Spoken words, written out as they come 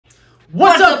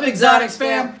What's up, Exotics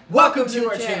fam? Welcome to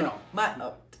our channel.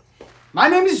 My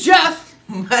name is Jeff.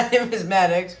 My name is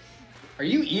Maddox. Are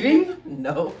you eating?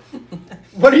 No.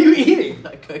 What are you eating?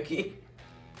 A cookie.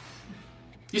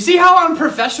 You see how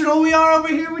unprofessional we are over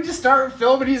here? We just start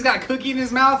filming. He's got a cookie in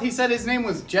his mouth. He said his name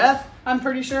was Jeff, I'm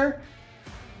pretty sure.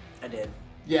 I did.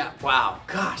 Yeah, wow,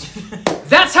 gosh.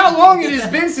 That's how long it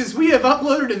has been since we have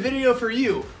uploaded a video for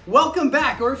you. Welcome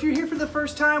back, or if you're here for the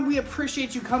first time, we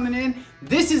appreciate you coming in.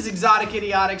 This is Exotic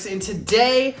Idiotics, and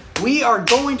today we are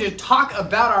going to talk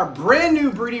about our brand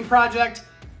new breeding project.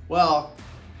 Well,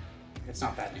 it's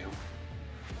not that new.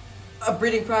 A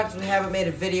breeding project we haven't made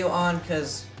a video on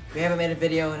because we haven't made a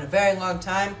video in a very long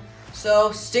time.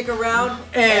 So stick around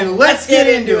and let's get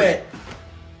into it.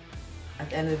 At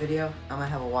the end of the video, I'm gonna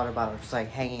have a water bottle just like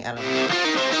hanging out of me.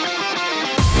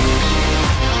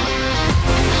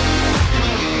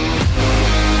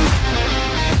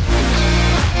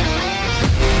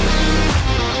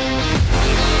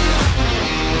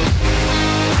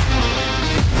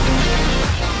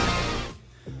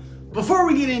 Before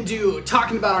we get into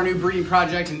talking about our new breeding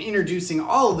project and introducing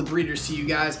all of the breeders to you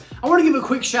guys, I want to give a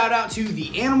quick shout out to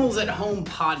the Animals at Home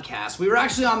podcast. We were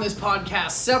actually on this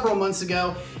podcast several months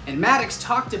ago, and Maddox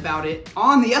talked about it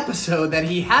on the episode that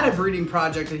he had a breeding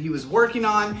project that he was working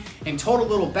on and told a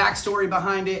little backstory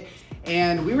behind it.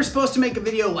 And we were supposed to make a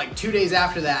video like 2 days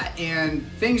after that, and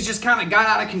things just kind of got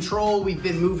out of control. We've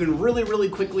been moving really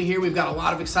quickly here. We've got a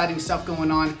lot of exciting stuff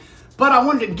going on. But I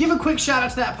wanted to give a quick shout out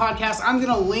to that podcast. I'm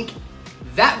going to link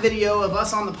that video of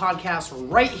us on the podcast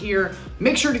right here.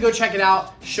 Make sure to go check it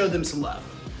out. Show them some love.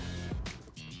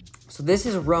 So this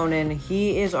is Ronan.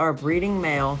 He is our breeding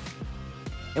male.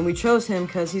 And we chose him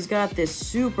because he's got this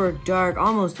super dark,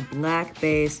 almost black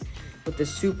base with the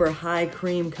super high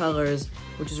cream colors,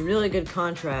 which is really good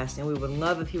contrast. And we would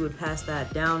love if he would pass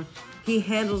that down. He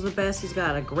handles the best. He's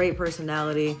got a great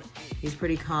personality. He's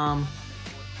pretty calm.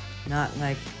 Not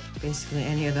like basically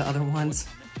any of the other ones.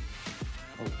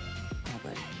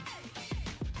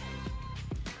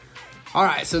 All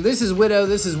right, so this is Widow.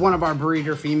 This is one of our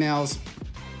breeder females.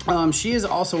 She is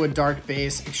also a dark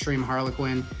base, extreme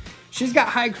harlequin. She's got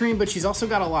high cream, but she's also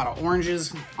got a lot of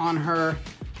oranges on her.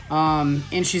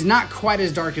 And she's not quite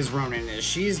as dark as Ronan is.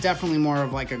 She's definitely more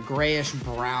of like a grayish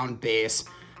brown base,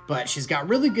 but she's got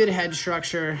really good head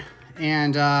structure.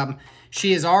 And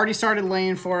she has already started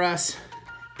laying for us.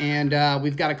 And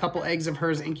we've got a couple eggs of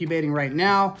hers incubating right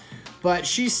now. But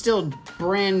she's still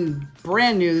brand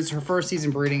new. This is her first season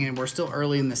breeding, and we're still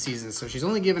early in the season. So she's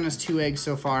only given us 2 eggs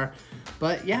so far.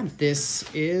 But yeah, this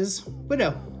is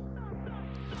Widow.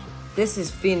 This is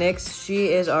Phoenix. She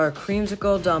is our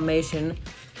creamsicle Dalmatian.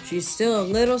 She's still a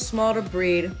little small to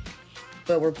breed,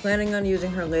 but we're planning on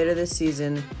using her later this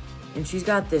season. And she's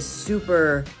got this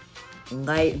super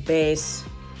light base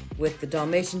with the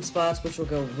Dalmatian spots, which will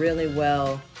go really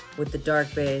well with the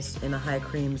dark base and the high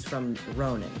creams from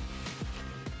Ronan.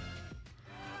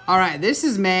 All right, this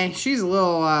is May. She's a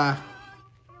little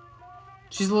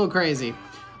crazy.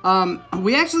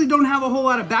 We actually don't have a whole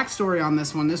lot of backstory on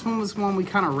this one. This one was one we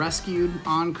kind of rescued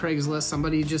on Craigslist.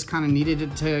 Somebody just kind of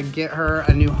needed to get her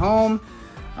a new home.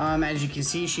 As you can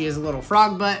see, she is a little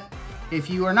frog butt. If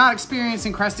you are not experienced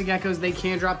in crested geckos, they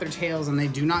can drop their tails and they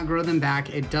do not grow them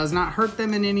back. It does not hurt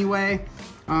them in any way.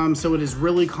 So it is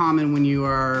really common when you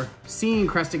are seeing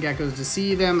crested geckos to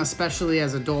see them, especially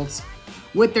as adults,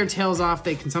 with their tails off.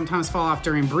 They can sometimes fall off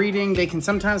during breeding. They can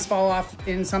sometimes fall off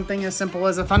in something as simple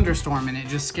as a thunderstorm, and it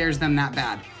just scares them that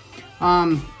bad.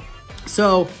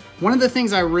 So one of the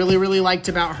things I really liked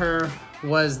about her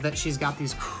was that she's got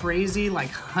these crazy, like,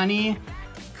 honey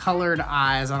colored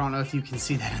eyes. I don't know if you can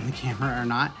see that in the camera or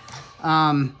not.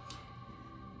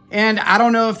 And I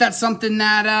don't know if that's something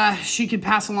that she could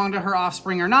pass along to her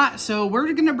offspring or not. So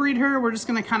we're gonna breed her. We're just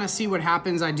gonna kind of see what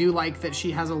happens. I do like that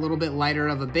she has a little bit lighter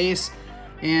of a base,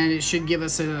 and it should give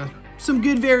us some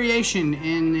good variation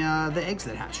in the eggs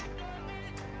that hatch.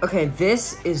 Okay,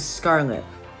 this is Scarlet.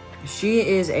 She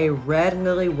is a red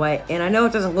lily white, and I know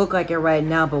it doesn't look like it right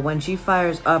now, but when she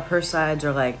fires up, her sides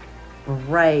are like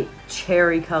bright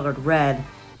cherry colored red.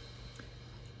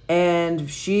 And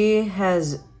she's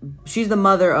the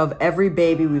mother of every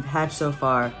baby we've hatched so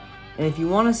far. And if you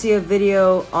want to see a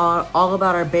video on all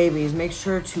about our babies, make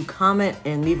sure to comment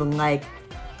and leave a like.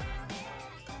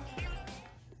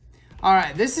 All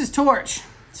right, this is Torch.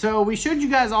 So we showed you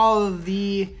guys all of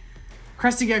the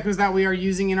crested geckos that we are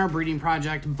using in our breeding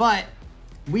project, but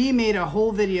we made a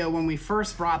whole video when we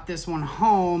first brought this one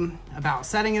home about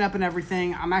setting it up and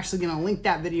everything. I'm actually gonna link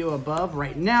that video above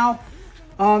right now.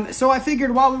 So I figured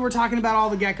while we were talking about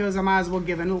all the geckos, I might as well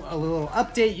give a little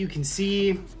update. You can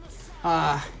see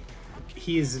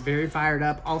he is very fired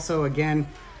up. Also, again,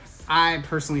 I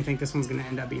personally think this one's going to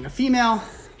end up being a female,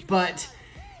 but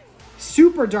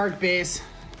super dark base.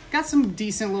 Got some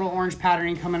decent little orange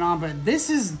patterning coming on, but this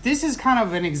is kind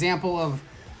of an example of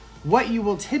what you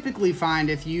will typically find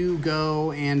if you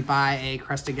go and buy a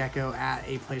Crested Gecko at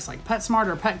a place like PetSmart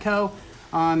or Petco.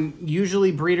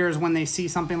 Usually breeders, when they see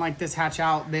something like this hatch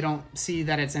out, they don't see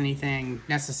that it's anything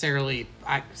necessarily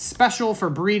special for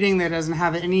breeding. That doesn't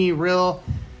have any real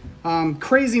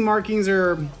crazy markings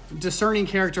or discerning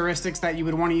characteristics that you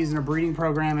would want to use in a breeding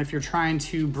program if you're trying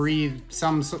to breed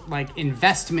some like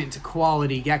investment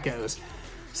quality geckos.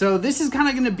 So this is kind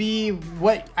of going to be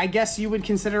what I guess you would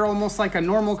consider almost like a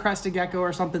normal Crested Gecko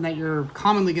or something that you're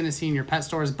commonly going to see in your pet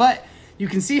stores. But you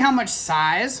can see how much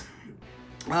size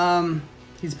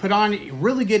he's put on.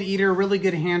 Really good eater, really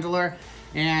good handler.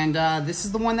 And this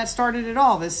is the one that started it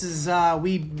all. This is,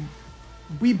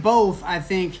 we both, I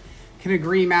think, can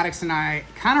agree, Maddox and I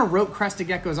kind of wrote Crested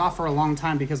Geckos off for a long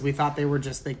time because we thought they were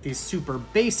just like these super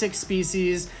basic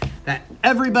species that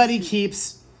everybody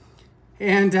keeps.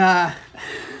 And yeah,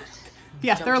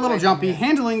 they're a little jumpy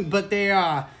handling, but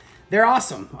they're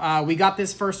awesome. We got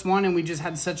this first one and we just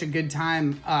had such a good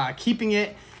time keeping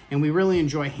it, and we really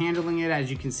enjoy handling it.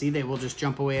 As you can see, they will just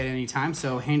jump away at any time.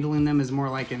 So handling them is more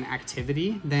like an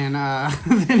activity than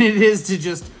than it is to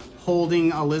just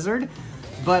holding a lizard.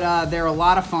 But they're a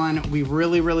lot of fun. We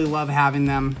really, really love having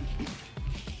them.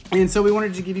 And so we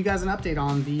wanted to give you guys an update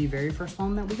on the very first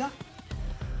one that we got.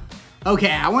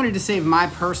 Okay, I wanted to save my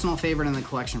personal favorite in the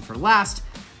collection for last.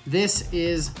 This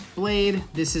is Blade.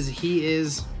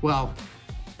 Well,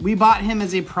 we bought him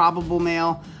as a probable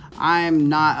male. I'm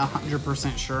not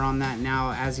 100% sure on that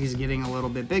now, as he's getting a little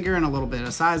bit bigger and a little bit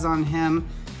of size on him.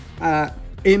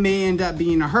 It may end up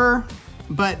being a her,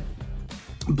 but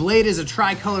Blade is a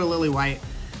tricolor lily white.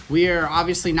 We are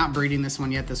obviously not breeding this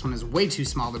one yet. This one is way too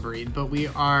small to breed, but we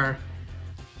are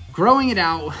growing it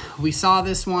out. We saw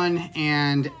this one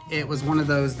and it was one of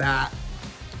those that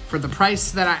for the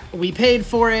price that we paid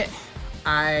for it,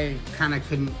 I kind of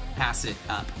couldn't pass it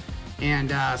up.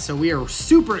 And so we are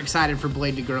super excited for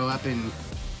Blade to grow up and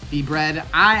be bred.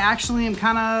 I actually am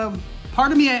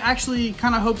part of me actually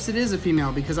kind of hopes it is a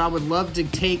female, because I would love to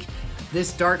take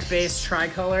this dark base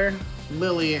tricolor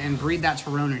lily and breed that to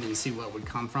Ronan and see what would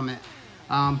come from it.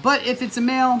 But if it's a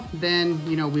male, then,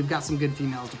 you know, we've got some good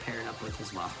females to pair it up with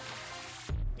as well.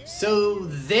 So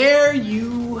there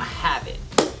you have it.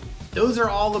 Those are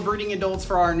all the breeding adults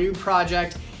for our new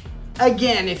project.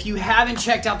 Again, if you haven't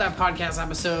checked out that podcast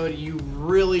episode, you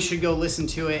really should go listen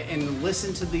to it and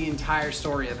listen to the entire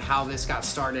story of how this got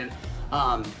started.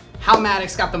 How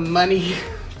Maddox got the money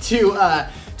to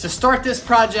start this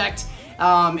project.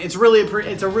 It's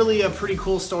really a pretty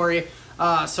cool story.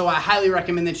 So I highly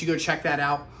recommend that you go check that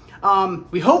out.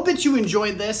 We hope that you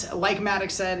enjoyed this. Like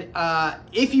Maddox said,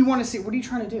 if you want to see, what are you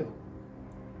trying to do?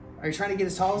 Are you trying to get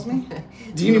as tall as me?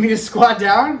 Do you need me to squat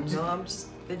down? No, I'm just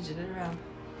fidgeting around.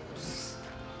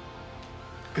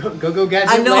 Go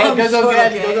gadget legs.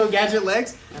 Go gadget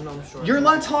legs. I know I'm short. You're a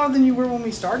lot taller than you were when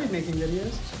we started making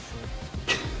videos.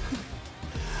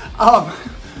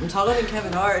 I'm taller than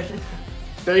Kevin Hart.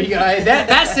 There you go.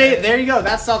 That's it. There you go.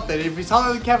 That's something. If you're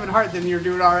taller than Kevin Hart, then you're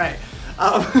doing all right.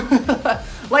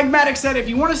 Like Maddox said, if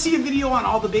you want to see a video on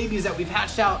all the babies that we've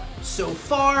hatched out so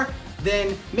far,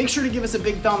 then make sure to give us a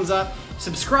big thumbs up.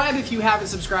 Subscribe if you haven't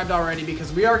subscribed already,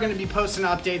 because we are going to be posting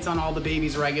updates on all the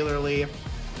babies regularly,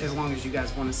 as long as you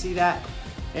guys want to see that.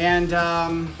 And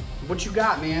what you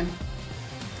got, man?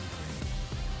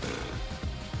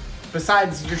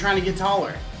 Besides, you're trying to get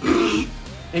taller and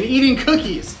eating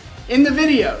cookies in the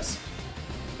videos.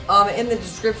 In the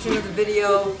description of the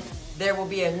video, there will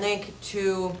be a link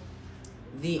to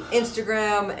the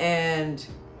Instagram and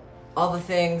all the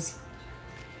things.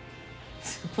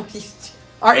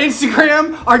 Our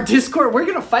Instagram, our Discord. We're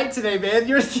gonna fight today, man.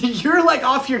 You're like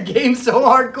off your game so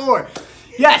hardcore.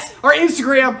 Yes, our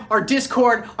Instagram, our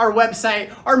Discord, our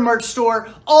website, our merch store,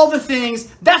 all the things.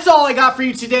 That's all I got for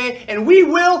you today, and we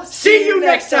will see you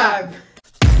next time.